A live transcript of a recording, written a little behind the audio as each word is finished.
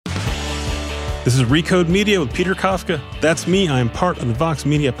This is Recode Media with Peter Kafka. That's me. I'm part of the Vox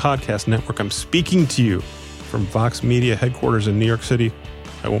Media Podcast Network. I'm speaking to you from Vox Media headquarters in New York City.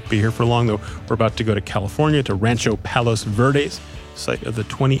 I won't be here for long, though. We're about to go to California, to Rancho Palos Verdes, site of the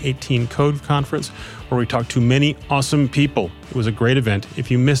 2018 Code Conference, where we talked to many awesome people. It was a great event. If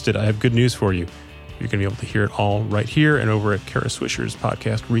you missed it, I have good news for you. You're going to be able to hear it all right here and over at Kara Swisher's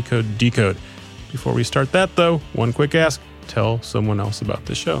podcast, Recode Decode. Before we start that, though, one quick ask. Tell someone else about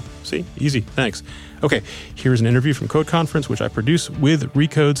this show. See? Easy. Thanks. Okay, here's an interview from Code Conference, which I produce with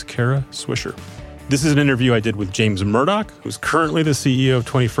Recode's Kara Swisher. This is an interview I did with James Murdoch, who's currently the CEO of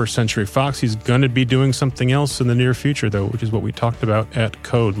 21st Century Fox. He's going to be doing something else in the near future, though, which is what we talked about at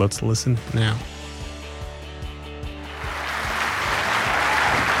Code. Let's listen now.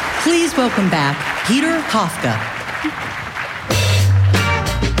 Please welcome back Peter Kafka.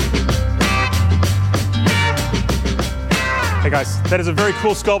 Hey guys, that is a very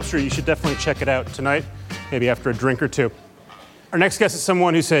cool sculpture. You should definitely check it out tonight, maybe after a drink or two. Our next guest is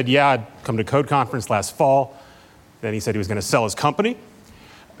someone who said, yeah, I'd come to Code Conference last fall. Then he said he was going to sell his company.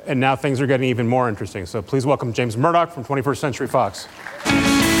 And now things are getting even more interesting. So please welcome James Murdoch from 21st Century Fox.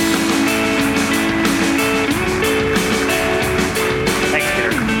 Thanks,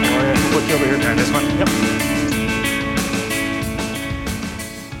 Peter. Put you over here. And this one? Yep.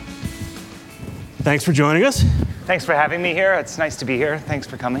 Thanks for joining us. Thanks for having me here. It's nice to be here. Thanks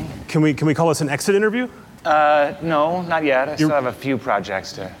for coming. Can we call this an exit interview? No, not yet. I still have a few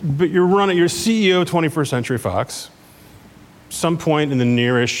projects to... But you're CEO of 21st Century Fox. Some point in the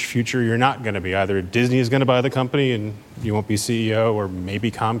nearish future, you're not going to be. Either Disney is going to buy the company and you won't be CEO, or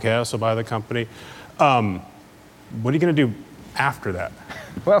maybe Comcast will buy the company. What are you going to do after that?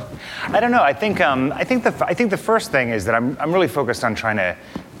 Well, I don't know. I think the first thing is that I'm really focused on trying to,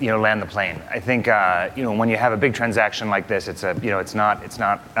 land the plane. I think when you have a big transaction like this, it's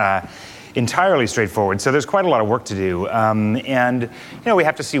not entirely straightforward. So there's quite a lot of work to do, and we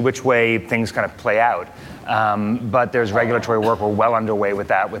have to see which way things kind of play out. But there's regulatory work. We're well underway with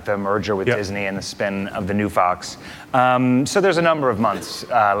that, with the merger with Disney and the spin of the new Fox. So there's a number of months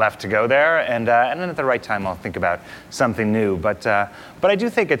left to go there, and then at the right time, I'll think about something new. But I do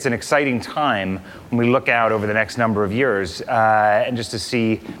think it's an exciting time when we look out over the next number of years, and just to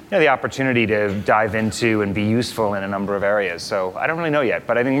see the opportunity to dive into and be useful in a number of areas. So I don't really know yet,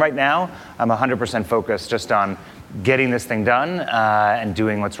 but I think right now I'm 100% focused just on getting this thing done and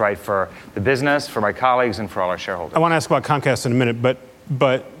doing what's right for the business, for my colleagues, and for all our shareholders. I want to ask about Comcast in a minute,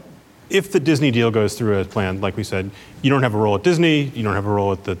 but if the Disney deal goes through as planned, like we said, you don't have a role at Disney, you don't have a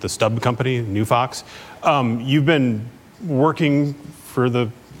role at the stub company, New Fox. You've been working for the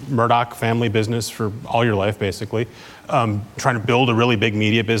Murdoch family business for all your life, basically, trying to build a really big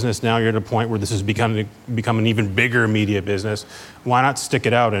media business. Now you're at a point where this has become an even bigger media business. Why not stick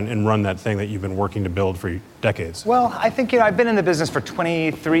it out and run that thing that you've been working to build for decades? Well, I think I've been in the business for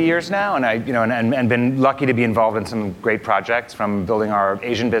 23 years now, and and been lucky to be involved in some great projects, from building our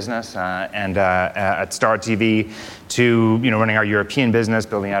Asian business and at Star TV to running our European business,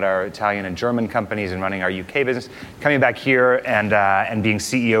 building out our Italian and German companies, and running our UK business. Coming back here and being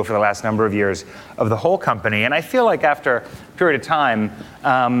CEO for the last number of years of the whole company, and I feel like after a period of time,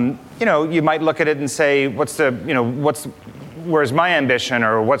 you might look at it and say, where's my ambition,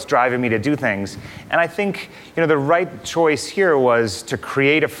 or what's driving me to do things? And I think, the right choice here was to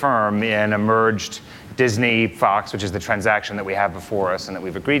create a firm in a merged Disney Fox, which is the transaction that we have before us and that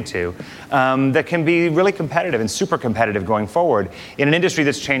we've agreed to, that can be really competitive and super competitive going forward in an industry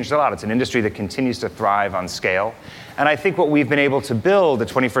that's changed a lot. It's an industry that continues to thrive on scale. And I think what we've been able to build at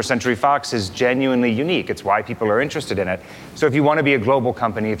 21st Century Fox is genuinely unique. It's why people are interested in it. So if you want to be a global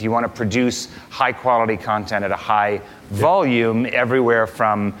company, if you want to produce high quality content at a high volume everywhere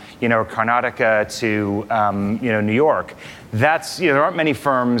from Karnataka to New York, that's there aren't many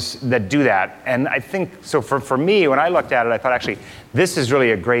firms that do that. And I think so for me, when I looked at it, I thought actually this is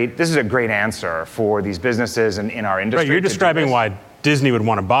a great answer for these businesses and in our industry. Right, you're describing why Disney would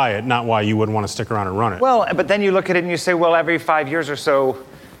want to buy it, not why you wouldn't want to stick around and run it. Well, but then you look at it and you say, well, every 5 years or so,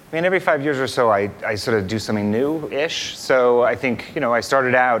 I sort of do something new-ish. So I think, I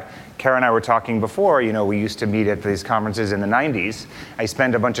started out, Kara and I were talking before, we used to meet at these conferences in the 90s. I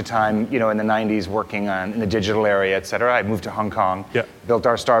spent a bunch of time, in the 90s working in the digital area, et cetera. I moved to Hong Kong, built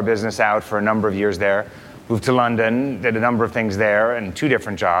our Star business out for a number of years there. Moved to London, did a number of things there and 2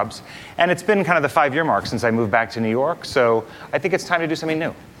 different jobs. And it's been kind of the 5-year mark since I moved back to New York. So I think it's time to do something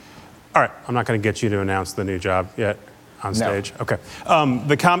new. All right, I'm not going to get you to announce the new job yet on stage. No. Okay.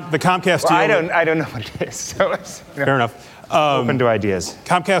 The Comcast deal. I don't know what it is. So it's, fair enough. Open to ideas.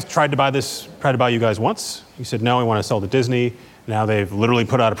 Comcast tried to buy you guys once. You said, no, we want to sell to Disney. Now they've literally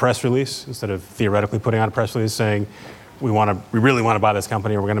put out a press release instead of theoretically putting out a press release saying, we really want to buy this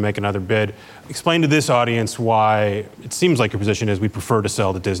company, or we're going to make another bid. Explain to this audience why it seems like your position is we prefer to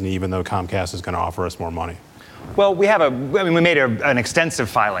sell to Disney even though Comcast is going to offer us more money. Well, we made an extensive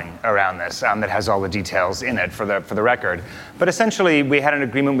filing around this that has all the details in it for the record. But essentially, we had an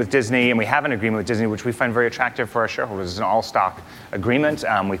agreement with Disney, and we have an agreement with Disney, which we find very attractive for our shareholders. It's an all-stock agreement.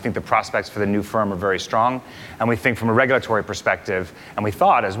 We think the prospects for the new firm are very strong, and we think from a regulatory perspective, and we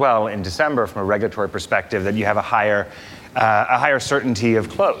thought as well in December from a regulatory perspective that you have a higher certainty of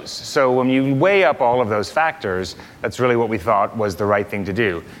close. So when you weigh up all of those factors, that's really what we thought was the right thing to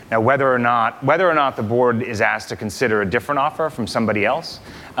do. Now, whether or not the board is asked to consider a different offer from somebody else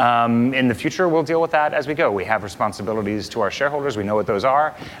in the future, we'll deal with that as we go. We have responsibilities to our shareholders. We know what those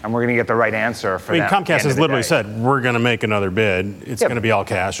are, and we're going to get the right answer for them. Comcast has literally said, we're going to make another bid. It's going to be all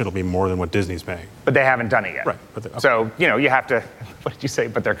cash. It'll be more than what Disney's paying. But they haven't done it yet. Right. Okay. So, you have to, what did you say?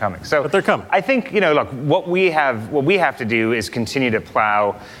 But they're coming. So but they're coming. I think, look, what we have to do is continue to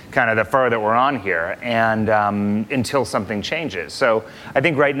plow kind of the fur that we're on here and until something changes. So I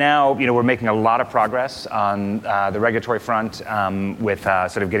think right now, we're making a lot of progress on the regulatory front with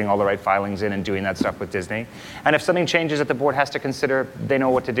sort of getting all the right filings in and doing that stuff with Disney. And if something changes that the board has to consider, they know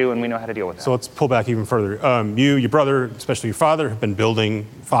what to do and we know how to deal with that. So let's pull back even further. You, your brother, especially your father, have been building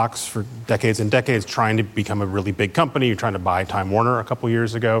Fox for decades and decades, trying to become a really big company. You're trying to buy Time Warner a couple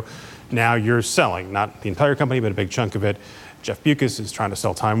years ago. Now you're selling, not the entire company, but a big chunk of it. Jeff Bewkes is trying to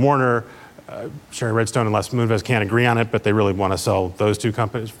sell Time Warner. Sherry Redstone and Les Moonves can't agree on it, but they really want to sell those two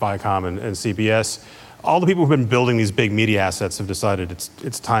companies, Viacom and CBS. All the people who've been building these big media assets have decided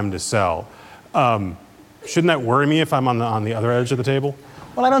it's time to sell. Shouldn't that worry me if I'm on the other edge of the table?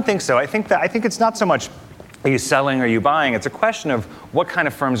 Well, I don't think so. I think it's not so much are you selling or are you buying? It's a question of what kind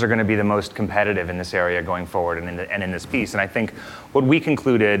of firms are going to be the most competitive in this area going forward and in this piece. And I think what we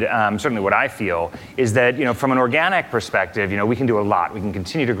concluded, certainly what I feel, is that from an organic perspective, we can do a lot. We can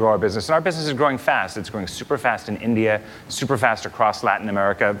continue to grow our business, and our business is growing fast. It's growing super fast in India, super fast across Latin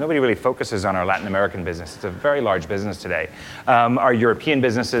America. Nobody really focuses on our Latin American business. It's a very large business today. Our European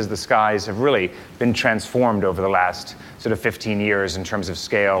businesses, the Skies, have really been transformed over the last sort of 15 years in terms of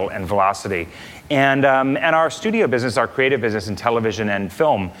scale and velocity. And our studio business, our creative business in television and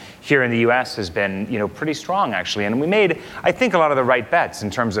film here in the U.S. has been, pretty strong actually. And we made, I think, a lot of the right bets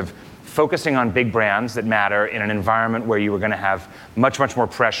in terms of focusing on big brands that matter in an environment where you were going to have much, much more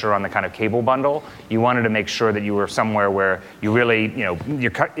pressure on the kind of cable bundle. You wanted to make sure that you were somewhere where you really,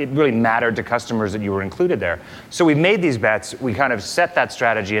 it really mattered to customers that you were included there. So we made these bets. We kind of set that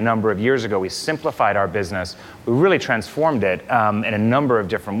strategy a number of years ago. We simplified our business. We really transformed it in a number of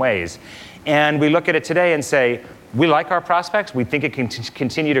different ways. And we look at it today and say, we like our prospects. We think it can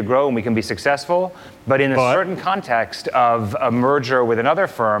continue to grow and we can be successful. But in a certain context of a merger with another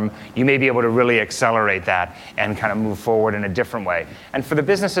firm, you may be able to really accelerate that and kind of move forward in a different way. And for the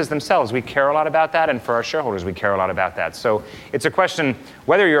businesses themselves, we care a lot about that. And for our shareholders, we care a lot about that. So it's a question,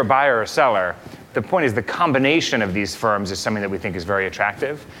 whether you're a buyer or a seller, the point is the combination of these firms is something that we think is very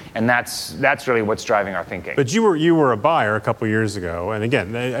attractive, and that's really what's driving our thinking. But you were a buyer a couple years ago, and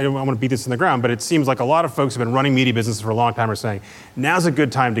again, I don't want to beat this in the ground, but it seems like a lot of folks who have been running media businesses for a long time are saying, now's a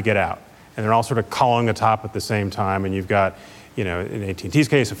good time to get out. And they're all sort of calling the top at the same time, and you've got, in AT&T's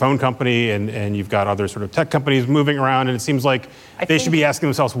case, a phone company, and you've got other sort of tech companies moving around, and it seems like they should be asking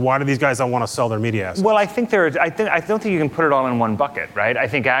themselves, why do these guys all want to sell their media assets? Well, I don't think you can put it all in one bucket, right? I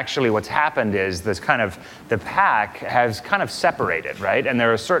think actually what's happened is this kind of, the pack has kind of separated, right? And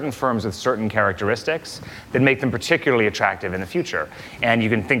there are certain firms with certain characteristics that make them particularly attractive in the future. And you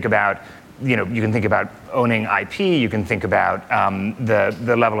can think about owning IP. You can think about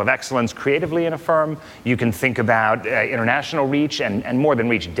the level of excellence creatively in a firm. You can think about international reach and more than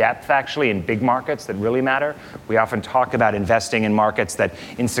reach, depth actually in big markets that really matter. We often talk about investing in markets that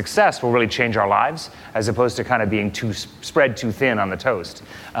in success will really change our lives as opposed to kind of being spread too thin on the toast.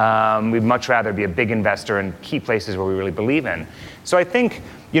 We'd much rather be a big investor in key places where we really believe in. So I think,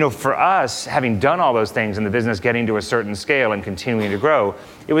 for us, having done all those things in the business, getting to a certain scale and continuing to grow,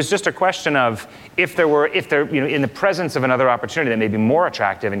 it was just a question of if there, in the presence of another opportunity that may be more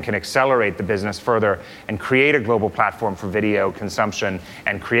attractive and can accelerate the business further and create a global platform for video consumption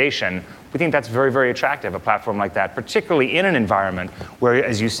and creation, we think that's very, very attractive, a platform like that, particularly in an environment where,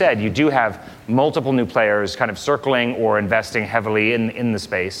 as you said, you do have multiple new players kind of circling or investing heavily in the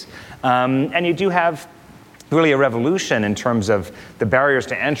space. And you do have really a revolution in terms of the barriers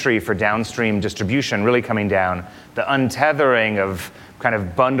to entry for downstream distribution really coming down, the untethering of kind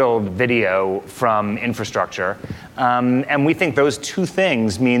of bundled video from infrastructure. And we think those two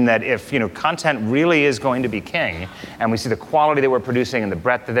things mean that if content really is going to be king, and we see the quality that we're producing and the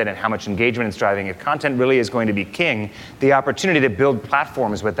breadth of it and how much engagement it's driving, if content really is going to be king, the opportunity to build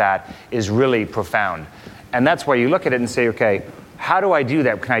platforms with that is really profound. And that's why you look at it and say, okay, how do I do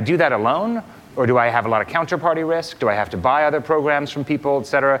that? Can I do that alone? Or do I have a lot of counterparty risk? Do I have to buy other programs from people, et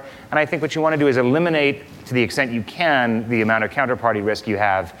cetera? And I think what you want to do is eliminate, to the extent you can, the amount of counterparty risk you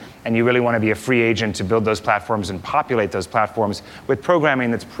have. And you really want to be a free agent to build those platforms and populate those platforms with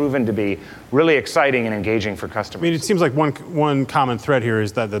programming that's proven to be really exciting and engaging for customers. I mean, it seems like one common thread here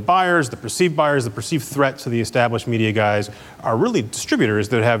is that the perceived threat to the established media guys are really distributors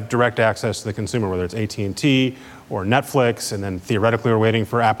that have direct access to the consumer, whether it's AT&T or Netflix, and then theoretically we're waiting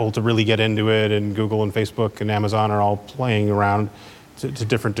for Apple to really get into it, and Google and Facebook and Amazon are all playing around to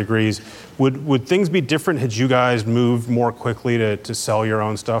different degrees. Would things be different had you guys moved more quickly to sell your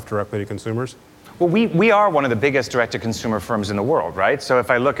own stuff directly to consumers? Well, we are one of the biggest direct-to-consumer firms in the world, right? So if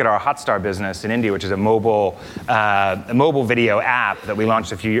I look at our Hotstar business in India, which is a mobile video app that we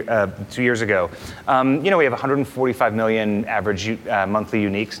launched 2 years ago, we have 145 million average monthly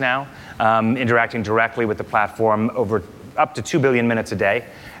uniques now, interacting directly with the platform over up to 2 billion minutes a day,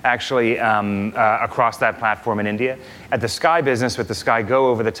 actually, across that platform in India. At the Sky business, with the Sky Go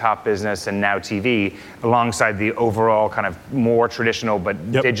over-the-top business and Now TV, alongside the overall kind of more traditional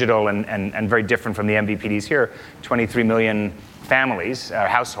but digital and very different from the MVPDs here, 23 million families,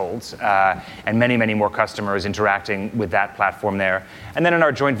 households, and many, many more customers interacting with that platform there. And then in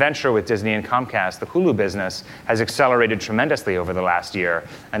our joint venture with Disney and Comcast, the Hulu business has accelerated tremendously over the last year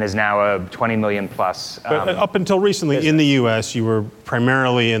and is now a 20 million plus. But up until recently business. In the US, you were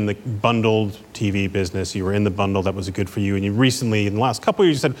primarily in the bundled TV business. You were in the bundle that was good for you. And you recently, in the last couple of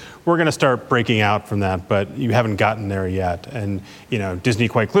years, you said, we're going to start breaking out from that, but you haven't gotten there yet. And Disney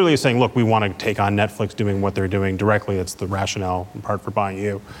quite clearly is saying, look, we want to take on Netflix doing what they're doing directly. That's the rationale in part for buying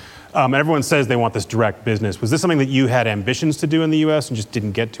you. Everyone says they want this direct business. Was this something that you had ambitions to do in the U.S. and just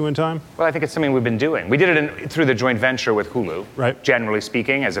didn't get to in time? Well, I think it's something we've been doing. We did it through the joint venture with Hulu, right? Generally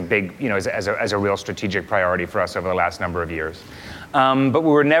speaking, as a big, as a real strategic priority for us over the last number of years. But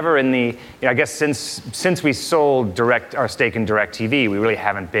we were never in the, I guess since we sold our stake in DirecTV, we really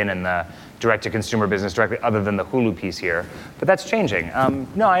haven't been in the direct-to-consumer business directly, other than the Hulu piece here. But that's changing.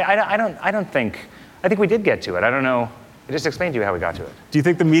 No, I think we did get to it. I don't know. I just explained to you how we got to it. Do you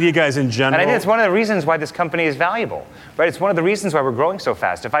think the media guys in general... And I think it's one of the reasons why this company is valuable, right? It's one of the reasons why we're growing so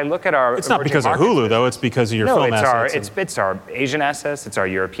fast. If I look at our... It's not because of Hulu, though. It's because of your film assets. It's our Asian assets. It's our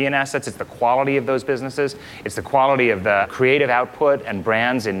European assets. It's the quality of those businesses. It's the quality of the creative output and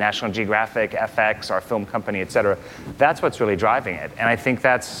brands in National Geographic, FX, our film company, et cetera. That's what's really driving it. And I think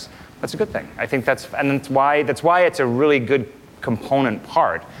that's a good thing. I think that's why it's a really good component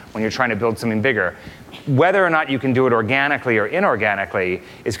part when you're trying to build something bigger. Whether or not you can do it organically or inorganically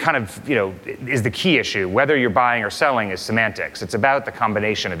is kind of, is the key issue. Whether you're buying or selling is semantics. It's about the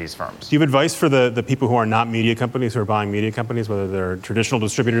combination of these firms. Do you have advice for the people who are not media companies, who are buying media companies, whether they're traditional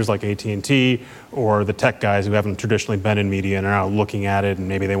distributors like AT&T or the tech guys who haven't traditionally been in media and are now looking at it and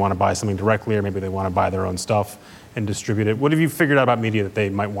maybe they want to buy something directly or maybe they want to buy their own stuff and distribute it? What have you figured out about media that they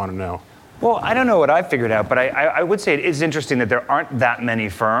might want to know? Well, I don't know what I've figured out, but I would say it is interesting that there aren't that many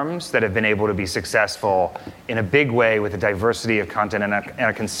firms that have been able to be successful in a big way with a diversity of content and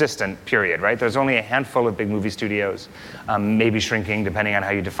a consistent period, right? There's only a handful of big movie studios, maybe shrinking depending on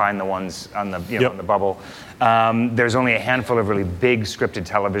how you define the ones on the, on the bubble. There's only a handful of really big scripted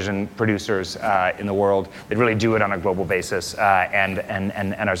television producers in the world that really do it on a global basis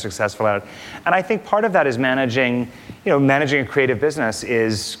and are successful at it. And I think part of that is managing a creative business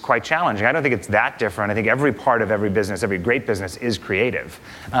is quite challenging. I don't think it's that different. I think every part of every business, every great business is creative.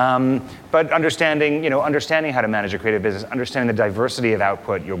 But understanding how to manage a creative business, understanding the diversity of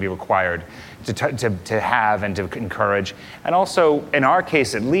output you'll be required to have and to encourage. And also, in our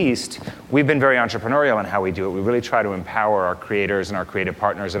case at least, we've been very entrepreneurial in how we do it. We really try to empower our creators and our creative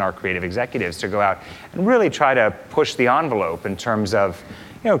partners and our creative executives to go out and really try to push the envelope in terms of,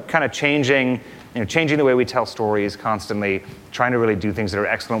 kind of changing the way we tell stories constantly, trying to really do things that are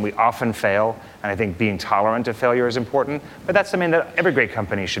excellent. We often fail, and I think being tolerant of failure is important, but that's something that every great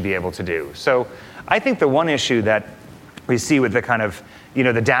company should be able to do. So I think the one issue that we see with the kind of,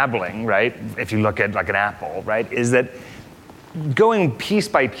 the dabbling, right, if you look at like an Apple, right, is that going piece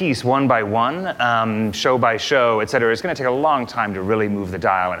by piece, one by one, show by show, et cetera, is going to take a long time to really move the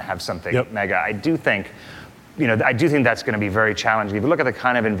dial and have something mega. I do think I do think that's going to be very challenging. If you look at the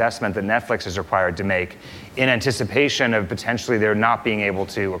kind of investment that Netflix is required to make in anticipation of potentially they're not being able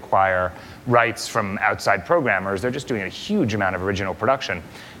to acquire rights from outside programmers, they're just doing a huge amount of original production.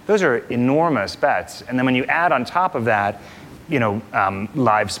 Those are enormous bets. And then when you add on top of that,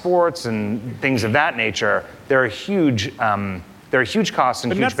 live sports and things of that nature, there are huge costs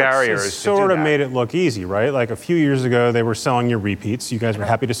and huge barriers. Netflix sort of made it look easy, right? Like a few years ago, they were selling your repeats. You guys were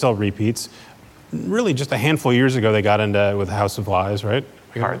happy to sell repeats. Really, just a handful of years ago, they got into with House of Lies, right?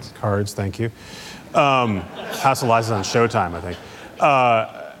 Cards, thank you. House of Lies is on Showtime, I think.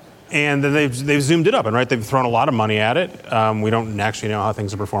 And then they've zoomed it up, and they've thrown a lot of money at it. We don't actually know how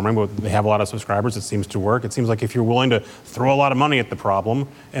things are performing, but they have a lot of subscribers. It seems to work. It seems like if you're willing to throw a lot of money at the problem,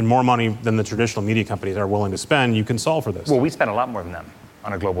 and more money than the traditional media companies are willing to spend, you can solve for this. Well, we spend a lot more than them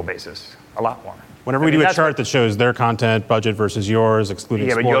on a global basis. A lot more. Whenever we do a chart that shows their content budget versus yours, excluding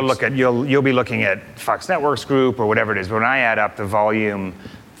sports. Yeah, but you'll be looking at Fox Networks Group or whatever it is. But when I add up the volume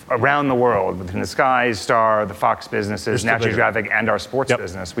around the world, between the Sky, Star, the Fox businesses, National Geographic, and our sports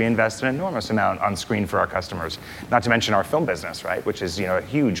business, we invest an enormous amount on screen for our customers. Not to mention our film business, right, which is a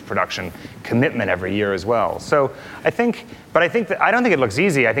huge production commitment every year as well. So I don't think it looks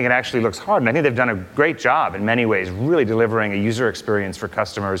easy. I think it actually looks hard, and I think they've done a great job in many ways, really delivering a user experience for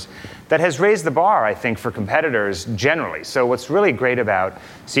customers that has raised the bar, I think, for competitors generally. So what's really great about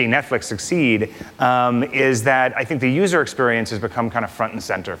seeing Netflix succeed is that I think the user experience has become kind of front and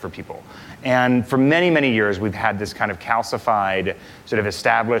center for people. And for many, many years, we've had this kind of calcified, sort of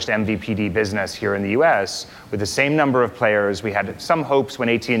established MVPD business here in the US with the same number of players. We had some hopes when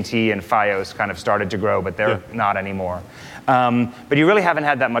AT&T and Fios kind of started to grow, but they're not anymore. But you really haven't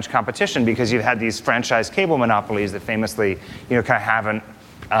had that much competition because you've had these franchise cable monopolies that famously, kind of haven't.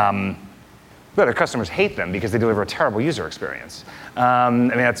 But their customers hate them because they deliver a terrible user experience.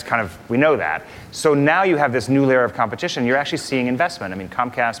 That's we know that. So now you have this new layer of competition. You're actually seeing investment.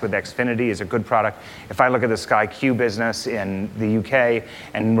 Comcast with Xfinity is a good product. If I look at the Sky Q business in the UK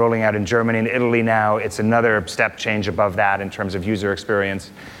and rolling out in Germany and Italy now, it's another step change above that in terms of user experience.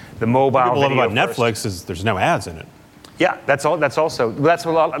 The mobile video. What people love about first. Netflix is there's no ads in it. Yeah, that's a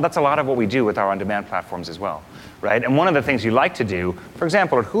lot of what we do with our on-demand platforms as well, right? And one of the things you like to do, for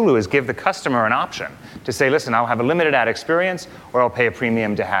example, at Hulu, is give the customer an option to say, listen, I'll have a limited ad experience, or I'll pay a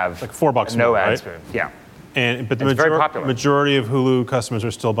premium to have like $4 no more, ad right? experience. Yeah. But the very popular. Majority of Hulu customers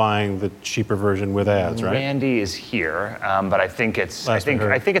are still buying the cheaper version with ads, right? Randy is here, but I think it's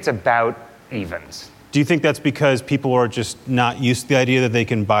about evens. Do you think that's because people are just not used to the idea that they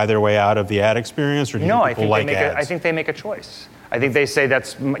can buy their way out of the ad experience, or do you think people like ads? I think they make a choice. I think they say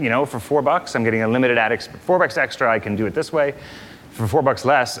that's, for $4, I'm getting a limited ad, $4 extra, I can do it this way. For $4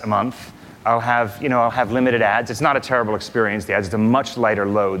 less a month, I'll have limited ads. It's not a terrible experience. The ads is a much lighter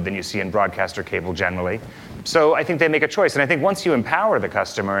load than you see in broadcast or cable generally. So I think they make a choice. And I think once you empower the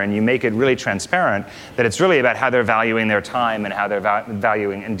customer and you make it really transparent that it's really about how they're valuing their time and how they're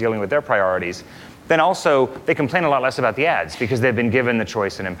valuing and dealing with their priorities, then also they complain a lot less about the ads because they've been given the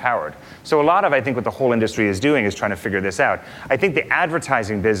choice and empowered. So a lot of, I think, what the whole industry is doing is trying to figure this out. I think the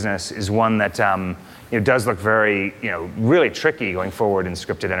advertising business is one that does look very, really tricky going forward in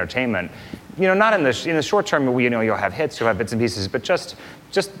scripted entertainment. Not in the short term, you'll have hits, you'll have bits and pieces, but just.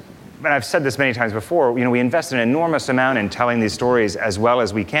 And I've said this many times before, we invest an enormous amount in telling these stories as well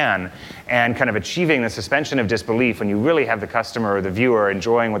as we can and kind of achieving the suspension of disbelief when you really have the customer or the viewer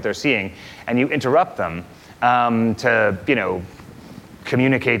enjoying what they're seeing and you interrupt them to,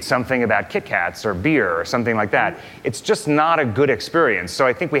 communicate something about Kit Kats or beer or something like that. It's just not a good experience. So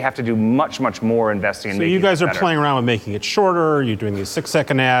I think we have to do much, much more investing in making it better. So you guys are playing around with making it shorter, you're doing these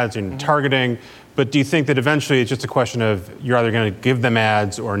 6-second ads, you're targeting. But do you think that eventually it's just a question of you're either going to give them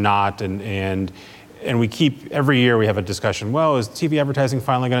ads or not? And we keep, every year we have a discussion, well, is TV advertising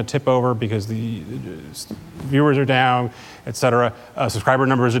finally going to tip over because the viewers are down, et cetera, subscriber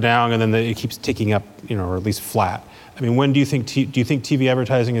numbers are down, and then it keeps ticking up, or at least flat. When do you think TV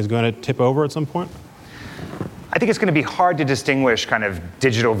advertising is going to tip over at some point? I think it's going to be hard to distinguish kind of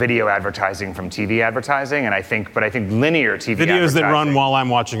digital video advertising from TV advertising, but I think linear TV videos advertising, that run while I'm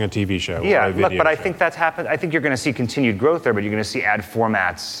watching a TV show. Yeah, I think that's happened. I think you're going to see continued growth there, but you're going to see ad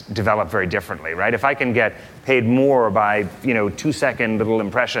formats develop very differently, right? If I can get paid more by 2-second little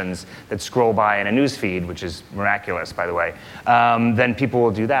impressions that scroll by in a news feed, which is miraculous, by the way, then people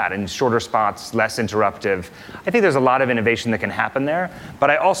will do that. And shorter spots, less interruptive. I think there's a lot of innovation that can happen there, but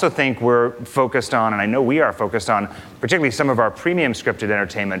I also think we're focused on, and I know we are focused on, particularly some of our premium scripted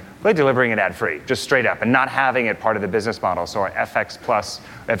entertainment, really delivering it ad-free, just straight up, and not having it part of the business model. So our FX Plus,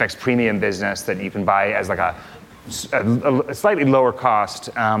 FX Premium business that you can buy as like a a slightly lower cost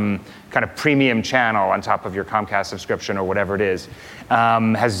kind of premium channel on top of your Comcast subscription or whatever it is,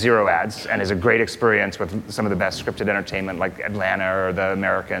 has 0 ads and is a great experience with some of the best scripted entertainment like Atlanta or The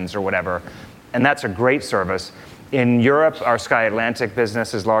Americans or whatever. And that's a great service. In Europe, our Sky Atlantic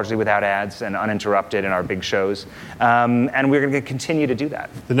business is largely without ads and uninterrupted in our big shows. And we're going to continue to do that.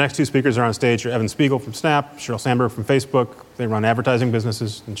 The next 2 speakers are on stage are Evan Spiegel from Snap, Sheryl Sandberg from Facebook. They run advertising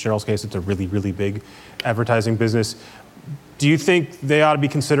businesses. In Sheryl's case, it's a really, really big advertising business. Do you think they ought to be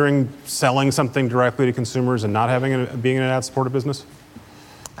considering selling something directly to consumers and not having being an ad-supported business?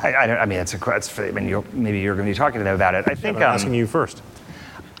 Maybe you're going to be talking to them about it. I think I'm asking you first.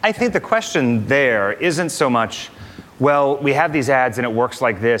 I think the question there isn't so much, well, we have these ads and it works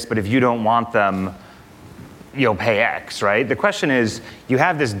like this, but if you don't want them, you'll pay X, right? The question is, you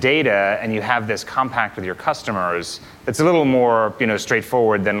have this data and you have this compact with your customers that's a little more,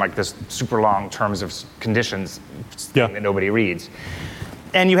 straightforward than like this super long terms of conditions thing that nobody reads.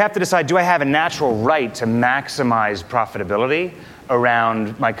 And you have to decide, do I have a natural right to maximize profitability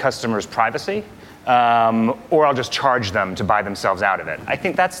around my customers' privacy? Or I'll just charge them to buy themselves out of it. I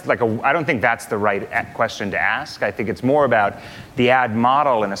think that's I don't think that's the right question to ask. I think it's more about the ad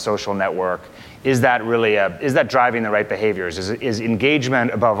model in a social network. Is that driving the right behaviors? Is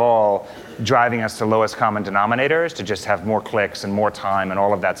engagement above all driving us to lowest common denominators to just have more clicks and more time and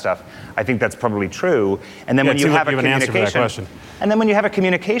all of that stuff? I think that's probably true. And then when you have a communication, and then when you have a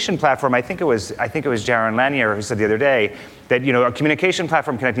communication platform, I think it was Jaron Lanier who said the other day that a communication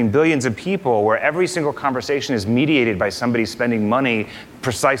platform connecting billions of people where every single conversation is mediated by somebody spending money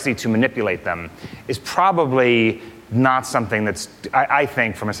precisely to manipulate them is probably not something that's, I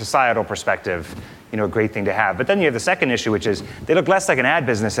think, from a societal perspective, a great thing to have. But then you have the second issue, which is they look less like an ad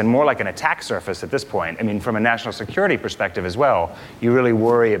business and more like an attack surface at this point. I mean, from a national security perspective as well, you really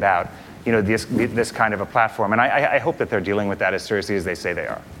worry about, this kind of a platform. And I hope that they're dealing with that as seriously as they say they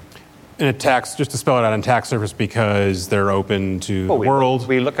are. And attacks, just to spell it out, an attack surface because they're open to the world.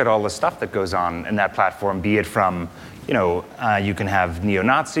 We look at all the stuff that goes on in that platform, be it from you can have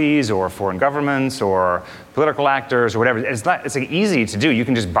neo-Nazis or foreign governments or political actors or whatever. It's easy to do. You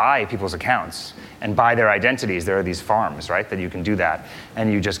can just buy people's accounts and buy their identities. There are these farms, right, that you can do that.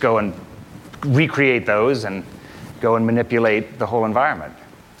 And you just go and recreate those and go and manipulate the whole environment.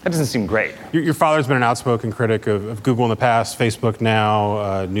 That doesn't seem great. Your father's been an outspoken critic of Google in the past, Facebook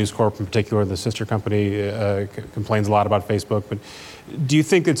now, News Corp in particular, the sister company, complains a lot about Facebook. But do you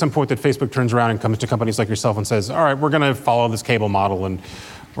think at some point that Facebook turns around and comes to companies like yourself and says, all right, we're going to follow this cable model and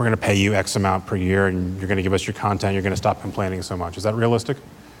we're going to pay you X amount per year and you're going to give us your content, you're going to stop complaining so much? Is that realistic?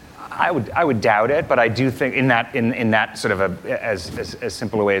 I would doubt it, but I do think in that sort of as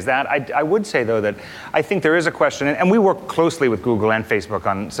simple a way as that, I would say though that I think there is a question, and we work closely with Google and Facebook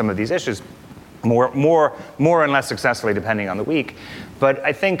on some of these issues, more and less successfully depending on the week. But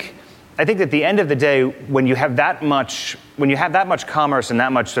I think at the end of the day, when you have that much commerce and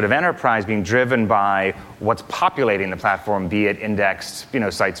that much sort of enterprise being driven by what's populating the platform, be it indexed,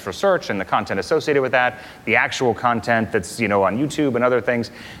 sites for search and the content associated with that, the actual content that's, on YouTube and other things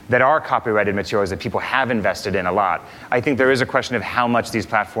that are copyrighted materials that people have invested in a lot. I think there is a question of how much these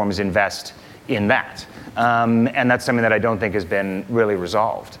platforms invest in that. And that's something that I don't think has been really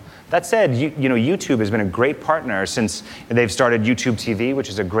resolved. That said, YouTube has been a great partner since they've started YouTube TV, which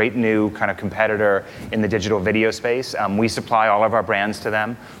is a great new kind of competitor in the digital video space. We supply all of our brands to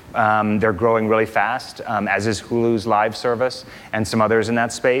them. They're growing really fast, as is Hulu's live service and some others in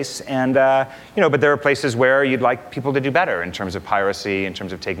that space. And but there are places where you'd like people to do better in terms of piracy, in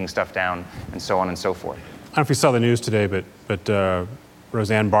terms of taking stuff down, and so on and so forth. I don't know if you saw the news today, but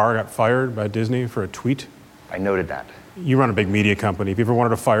Roseanne Barr got fired by Disney for a tweet. I noted that. You run a big media company. Have you ever wanted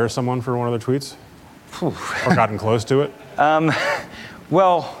to fire someone for one of their tweets? Or gotten close to it?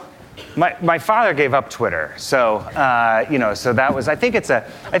 Well, my father gave up Twitter, so so that was. I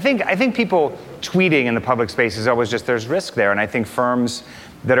think people tweeting in the public space is always just there's risk there, and I think firms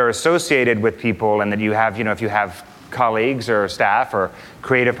that are associated with people and that you have, if you have colleagues or staff or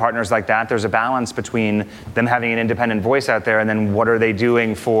creative partners like that, there's a balance between them having an independent voice out there and then what are they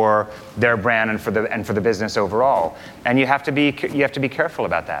doing for their brand and for the business overall. And you have to be careful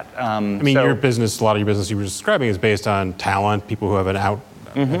about that. Your business, a lot of your business you were describing is based on talent, people who have have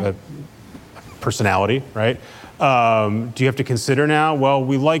a personality, right? Do you have to consider now, well,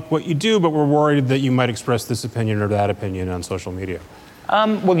 we like what you do, but we're worried that you might express this opinion or that opinion on social media?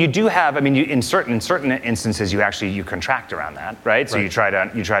 Well, you do have. In certain instances, you contract around that, right? So you try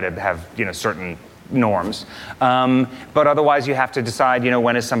to have certain norms. But otherwise, you have to decide,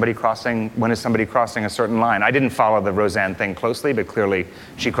 when is somebody crossing a certain line. I didn't follow the Roseanne thing closely, but clearly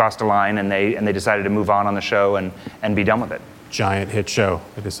she crossed a line, and they decided to move on the show and be done with it. Giant hit show.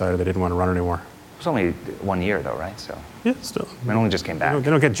 They decided they didn't want to run anymore. It was only 1 year, though, right? So yeah, still. It only just came back. They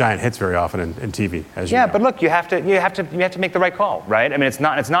don't get giant hits very often in TV, as you know. Yeah, but look, you have to make the right call, right? I mean, it's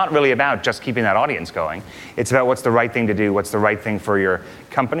not really about just keeping that audience going. It's about what's the right thing to do, what's the right thing for your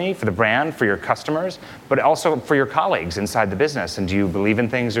company, for the brand, for your customers, but also for your colleagues inside the business. And do you believe in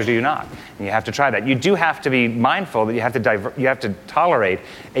things or do you not? And you have to try that. You do have to be mindful that you have to tolerate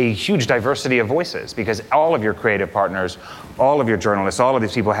a huge diversity of voices, because all of your creative partners, all of your journalists, all of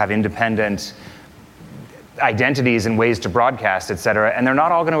these people have independent identities and ways to broadcast, et cetera, and they're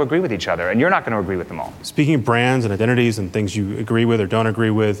not all going to agree with each other, and you're not going to agree with them all. Speaking of brands and identities and things you agree with or don't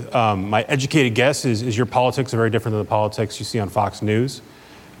agree with, my educated guess is your politics are very different than the politics you see on Fox News,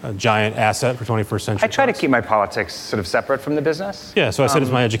 a giant asset for 21st century. I try to keep my politics sort of separate from the business. Yeah, so I said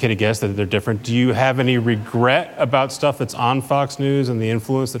it's my educated guess that they're different. Do you have any regret about stuff that's on Fox News and the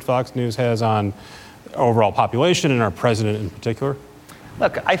influence that Fox News has on overall population and our president in particular?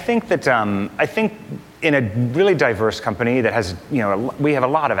 Look, I think that in a really diverse company that has, we have a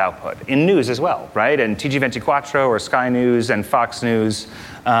lot of output in news as well, right? And TG24 or Sky News and Fox News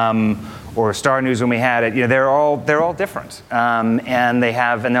or Star News when we had it, they're all different, and they'll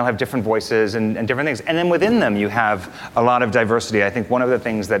have different voices and different things. And then within them, you have a lot of diversity. I think one of the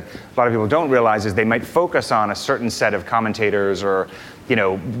things that a lot of people don't realize is they might focus on a certain set of commentators or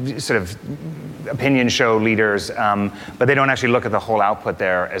sort of opinion show leaders, but they don't actually look at the whole output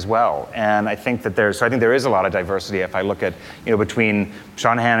there as well. And I think that there is a lot of diversity. If I look at, between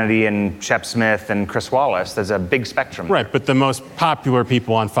Sean Hannity and Shep Smith and Chris Wallace, there's a big spectrum. Right, but the most popular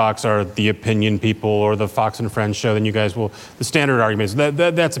people on Fox are the opinion people or the Fox and Friends show. Then you guys will, the standard argument is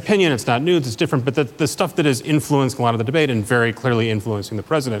that's opinion, it's not news, it's different, but the stuff that is influencing a lot of the debate and very clearly influencing the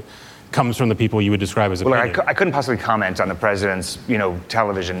president comes from the people you would describe as opinion. Well, I couldn't possibly comment on the president's,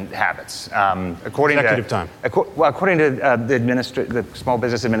 television habits. According Executive time. According to the small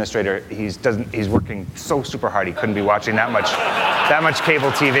business administrator, he's working so super hard he couldn't be watching that much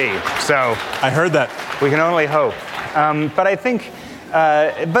cable TV. So I heard that. We can only hope. But I think.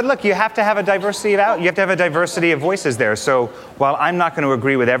 But look, you have to have a diversity of voices there. So while I'm not going to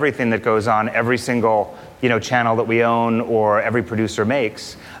agree with everything that goes on every single channel that we own or every producer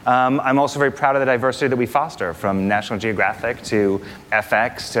makes, I'm also very proud of the diversity that we foster, from National Geographic to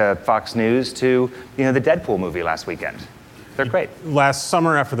FX to Fox News to the Deadpool movie last weekend. They're great. Last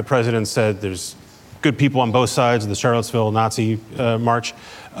summer, after the president said there's good people on both sides of the Charlottesville Nazi march,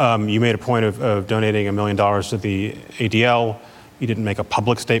 you made a point of donating $1 million to the ADL. You didn't make a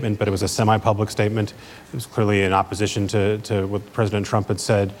public statement, but it was a semi-public statement. It was clearly in opposition to what President Trump had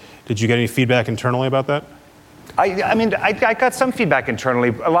said. Did you get any feedback internally about that? I got some feedback internally,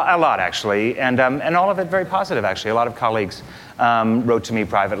 a lot actually, and all of it very positive actually. A lot of colleagues wrote to me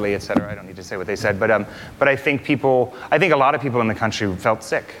privately, et cetera. I don't need to say what they said, but I think a lot of people in the country felt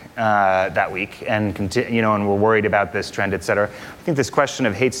sick that week, and and were worried about this trend, et cetera. I think this question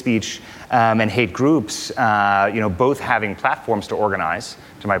of hate speech and hate groups, both having platforms to organize,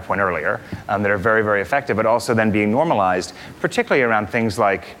 to my point earlier, that are very, very effective, but also then being normalized, particularly around things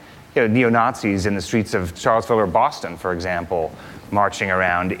like neo-Nazis in the streets of Charlottesville or Boston, for example, marching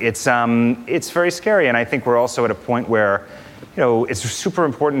around. It's very scary, and I think we're also at a point where it's super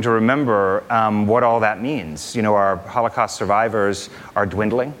important to remember what all that means. Our Holocaust survivors are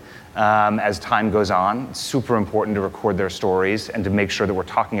dwindling as time goes on. It's super important to record their stories and to make sure that we're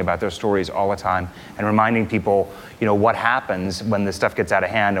talking about their stories all the time and reminding people, what happens when this stuff gets out of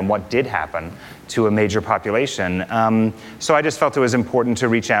hand and what did happen to a major population. So I just felt it was important to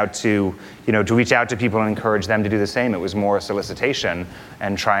reach out to people and encourage them to do the same. It was more a solicitation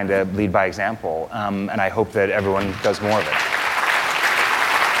and trying to lead by example. And I hope that everyone does more of it.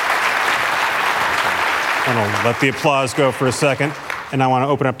 I'll let the applause go for a second, and I want to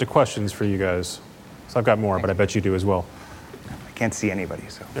open up to questions for you guys. So I've got more, but I bet you do as well. I can't see anybody,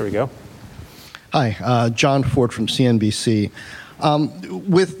 so. There we go. Hi, John Ford from CNBC.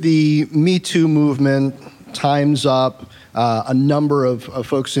 With the Me Too movement, Time's Up, a number of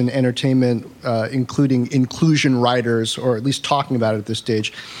folks in entertainment, including inclusion writers, or at least talking about it at this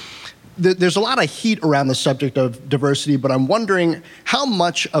stage, there's a lot of heat around the subject of diversity, but I'm wondering how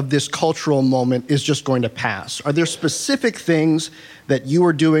much of this cultural moment is just going to pass? Are there specific things that you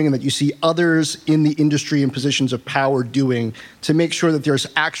are doing and that you see others in the industry in positions of power doing to make sure that there's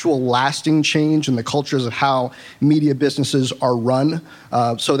actual lasting change in the cultures of how media businesses are run,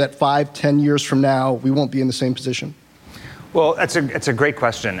 so that 5-10 years from now, we won't be in the same position? Well, it's a great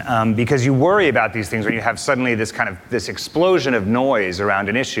question because you worry about these things when you have suddenly this explosion of noise around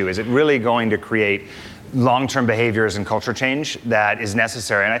an issue. Is it really going to create long-term behaviors and culture change that is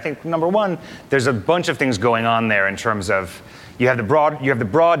necessary? And I think number one, there's a bunch of things going on there in terms of you have the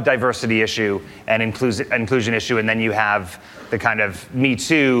broad diversity issue and inclusion issue, and then you have the kind of Me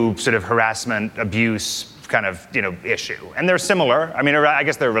Too sort of harassment, abuse kind of issue. And they're similar. I mean, I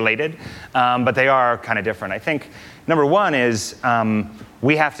guess they're related, but they are kind of different. I think number one is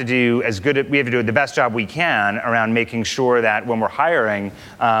we have to do the best job we can around making sure that when we're hiring,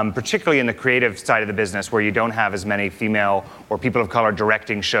 particularly in the creative side of the business where you don't have as many female or people of color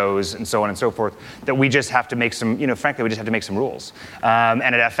directing shows and so on and so forth, that we just have to make some, frankly, we just have to make some rules. And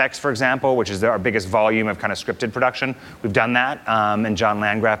at FX, for example, which is our biggest volume of kind of scripted production, we've done that. And John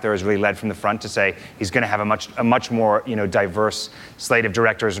Landgraf there has really led from the front to say he's going to have a much more diverse slate of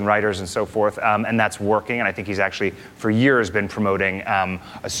directors and writers and so forth. And that's working. And I think he's actually for years been promoting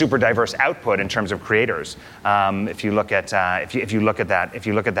a super diverse output in terms of creators. If you look at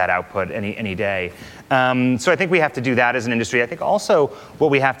that output any day. So I think we have to do that as an industry. I think also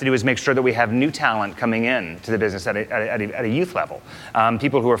what we have to do is make sure that we have new talent coming in to the business at a youth level.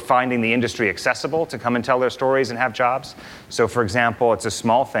 People who are finding the industry accessible to come and tell their stories and have jobs. So for example, it's a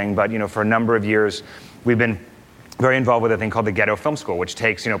small thing, but for a number of years, we've been very involved with a thing called the Ghetto Film School, which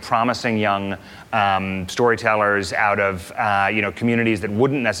takes promising young storytellers out of communities that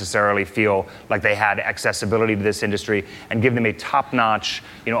wouldn't necessarily feel like they had accessibility to this industry, and give them a top-notch,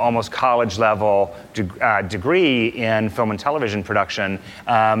 almost college-level degree in film and television production,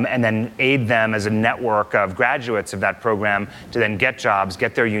 and then aid them as a network of graduates of that program to then get jobs,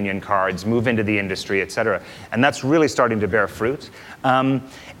 get their union cards, move into the industry, et cetera. And that's really starting to bear fruit.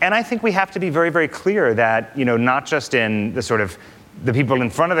 And I think we have to be very, very clear that, not just in the sort of the people in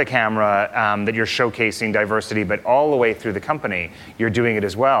front of the camera that you're showcasing diversity, but all the way through the company, you're doing it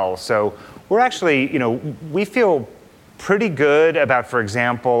as well. So we're actually, we feel pretty good about, for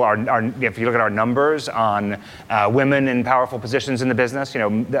example, if you look at our numbers on women in powerful positions in the business,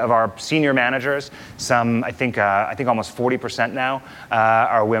 of our senior managers, some, I think almost 40% now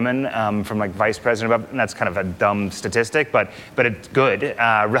are women from like vice president above, and that's kind of a dumb statistic, but it's good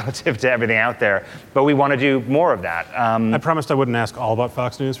relative to everything out there. But we want to do more of that. I promised I wouldn't ask all about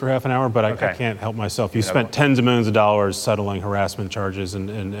Fox News for half an hour, but I can't help myself. You spent tens of millions of dollars settling harassment charges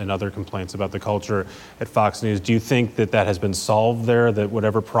and other complaints about the culture at Fox News. Do you think that has been solved there, that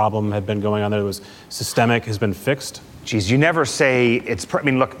whatever problem had been going on there that was systemic has been fixed? Geez, you never say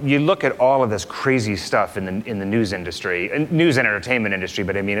look, you look at all of this crazy stuff in the news industry, news and entertainment industry,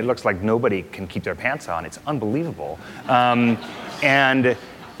 but it looks like nobody can keep their pants on. It's unbelievable. And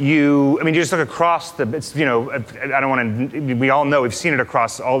you just look across we all know, we've seen it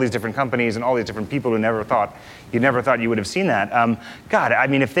across all these different companies and all these different people who never thought you would have seen that.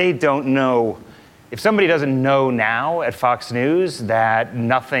 If they don't know, if somebody doesn't know now at Fox News that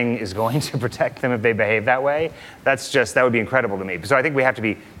nothing is going to protect them if they behave that way, that would be incredible to me. So I think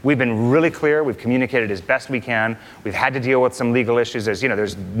we've been really clear, we've communicated as best we can, we've had to deal with some legal issues,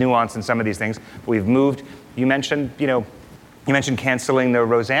 there's nuance in some of these things, but we've moved. You mentioned canceling the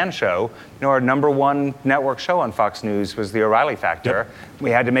Roseanne show. Our number one network show on Fox News was The O'Reilly Factor. Yep. We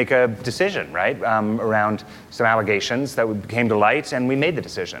had to make a decision, right, around some allegations that came to light, and we made the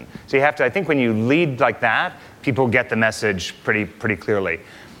decision. So you have to, I think when you lead like that, people get the message pretty clearly.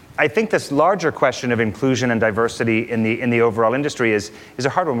 I think this larger question of inclusion and diversity in the overall industry is a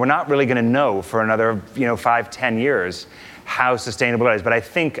hard one. We're not really going to know for another 5-10 years how sustainable it is. But I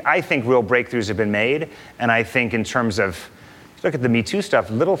think real breakthroughs have been made, and I think in terms of, look at the Me Too stuff,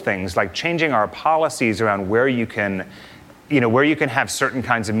 little things like changing our policies around where you can have certain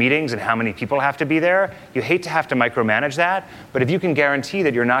kinds of meetings and how many people have to be there. You hate to have to micromanage that, but if you can guarantee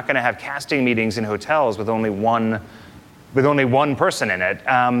that you're not going to have casting meetings in hotels with only one person in it,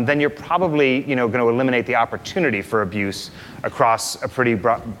 then you're probably going to eliminate the opportunity for abuse across a pretty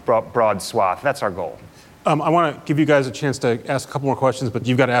broad swath. That's our goal. I want to give you guys a chance to ask a couple more questions, but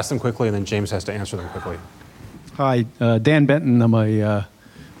you've got to ask them quickly, and then James has to answer them quickly. Hi, Dan Benton. I'm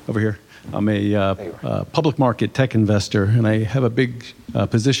over here. I'm a public market tech investor, and I have a big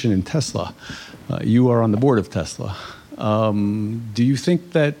position in Tesla. You are on the board of Tesla. Do you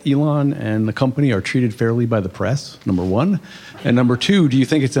think that Elon and the company are treated fairly by the press, number one? And number two, do you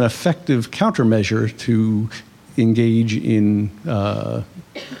think it's an effective countermeasure to engage in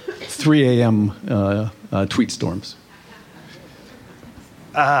 3 a.m. Tweet storms?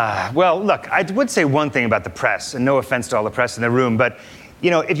 Well, look, I would say one thing about the press, and no offense to all the press in the room, but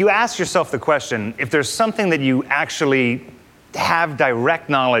if you ask yourself the question, if there's something that you actually have direct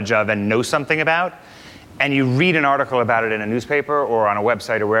knowledge of and know something about, and you read an article about it in a newspaper or on a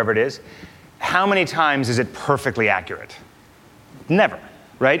website or wherever it is, how many times is it perfectly accurate? Never,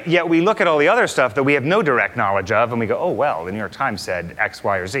 right? Yet we look at all the other stuff that we have no direct knowledge of, and we go, oh, well, the New York Times said X,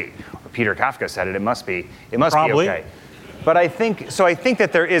 Y, or Z. Or Peter Kafka said it must be okay. But I think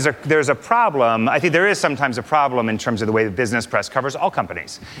that there's a problem. I think there is sometimes a problem in terms of the way the business press covers all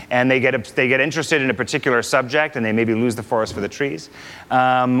companies, and they get interested in a particular subject, and they maybe lose the forest for the trees,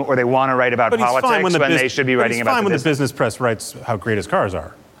 or they want to write about politics when they should be writing about the business. It's fine when the business press writes how great his cars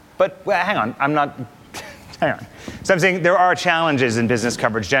are. But hang on, I'm not. Hang on. So I'm saying there are challenges in business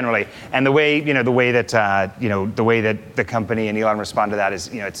coverage generally, and the way that the company and Elon respond to that is,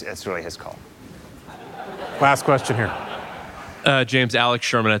 it's really his call. Last question here. James, Alex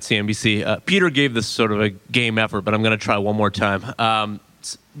Sherman at CNBC. Peter gave this sort of a game effort, but I'm going to try one more time.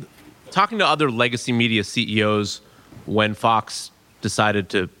 Talking to other legacy media CEOs when Fox decided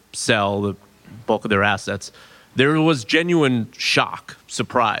to sell the bulk of their assets, there was genuine shock,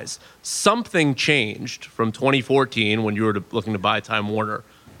 surprise. Something changed from 2014 when you were looking to buy Time Warner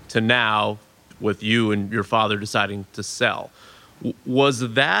to now with you and your father deciding to sell.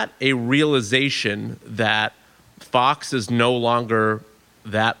 Was that a realization that Fox is no longer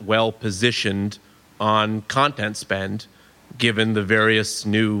that well positioned on content spend given the various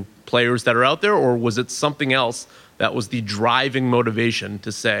new players that are out there, or was it something else that was the driving motivation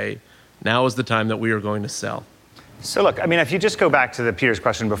to say, now is the time that we are going to sell? So look, I mean, if you just go back to Peter's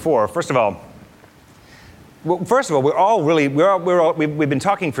question before, first of all, we've been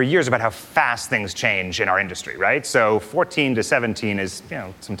talking for years about how fast things change in our industry, right? So 14 to 17 is,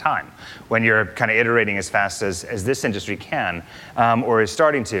 some time when you're kind of iterating as fast as this industry can, or is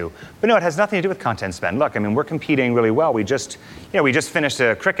starting to. But no, it has nothing to do with content spend. Look, I mean, we're competing really well. We just finished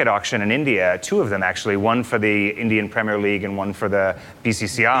a cricket auction in India, 2 of them actually, one for the Indian Premier League and one for the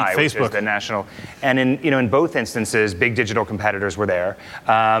BCCI, which is the national. And in both instances, big digital competitors were there,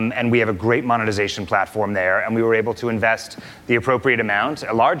 and we have a great monetization platform there. And we were able to invest the appropriate amount,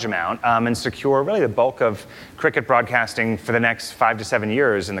 a large amount, and secure really the bulk of cricket broadcasting for the next 5 to 7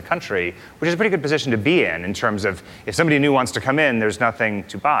 years in the country, which is a pretty good position to be in terms of if somebody new wants to come in, there's nothing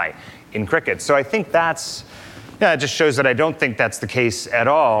to buy in cricket. So I think it just shows that I don't think that's the case at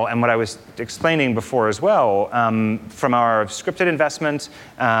all. And what I was explaining before as well, from our scripted investment,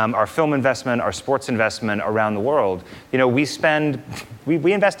 our film investment, our sports investment around the world,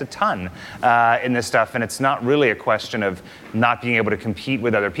 we invest a ton in this stuff, and it's not really a question of not being able to compete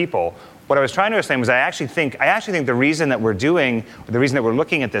with other people. What I was trying to explain was I actually think the reason that we're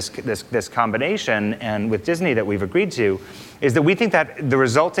looking at this combination and with Disney that we've agreed to is that we think that the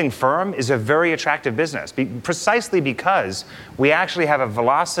resulting firm is a very attractive business, precisely because we actually have a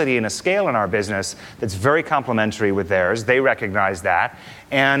velocity and a scale in our business that's very complementary with theirs. They recognize that.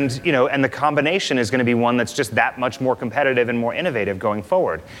 And the combination is going to be one that's just that much more competitive and more innovative going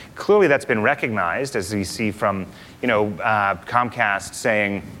forward. Clearly that's been recognized, as we see from Comcast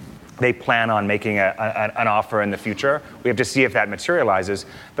saying they plan on making an offer in the future. We have to see if that materializes.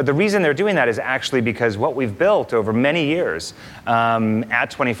 But the reason they're doing that is actually because what we've built over many years at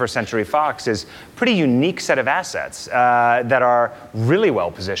 21st Century Fox is a pretty unique set of assets that are really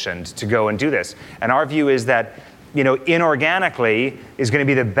well positioned to go and do this. And our view is that inorganically is going to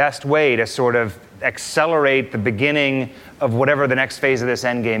be the best way to sort of accelerate the beginning of whatever the next phase of this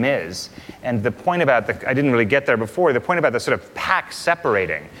end game is. And the point about I didn't really get there before, the point about the sort of pack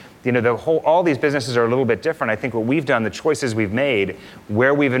separating, all these businesses are a little bit different. I think what we've done, the choices we've made,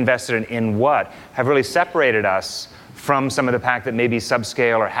 where we've invested in what, have really separated us from some of the pack that may be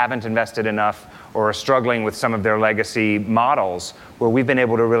subscale or haven't invested enough or are struggling with some of their legacy models, where we've been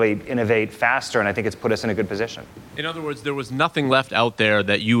able to really innovate faster, and I think it's put us in a good position. In other words, there was nothing left out there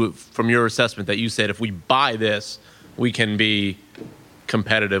that you, from your assessment, that you said, if we buy this, we can be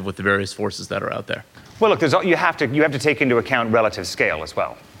competitive with the various forces that are out there. Well, look, you have to take into account relative scale as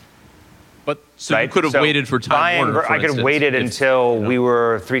well. But so right? You could have waited for Time Warner, for I could have waited until we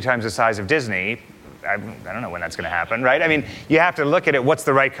were 3 times the size of Disney. I don't know when that's going to happen, right? I mean, you have to look at it, what's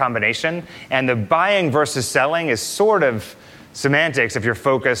the right combination? And the buying versus selling is sort of semantics if you're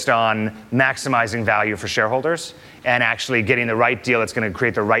focused on maximizing value for shareholders and actually getting the right deal that's going to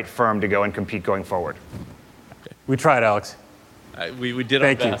create the right firm to go and compete going forward. Okay. We tried, Alex. We did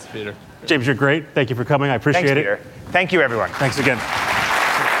our best, Peter. James, you're great. Thank you for coming. I appreciate it. Peter. Thank you, everyone. Thanks again.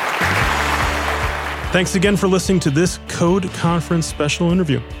 Thanks again for listening to this Code Conference special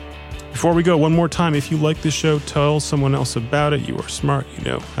interview. Before we go, one more time, if you like this show, tell someone else about it. You are smart. You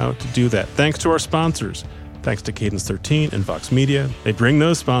know how to do that. Thanks to our sponsors. Thanks to Cadence 13 and Vox Media. They bring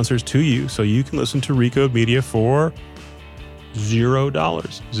those sponsors to you so you can listen to Recode Media for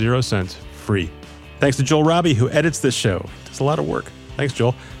 $0, 0 cents free. Thanks to Joel Robbie, who edits this show. Does a lot of work. Thanks,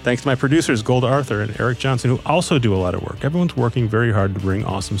 Joel. Thanks to my producers, Golda Arthur and Eric Johnson, who also do a lot of work. Everyone's working very hard to bring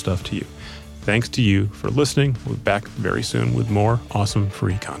awesome stuff to you. Thanks to you for listening. We'll be back very soon with more awesome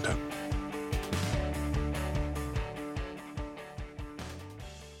free content.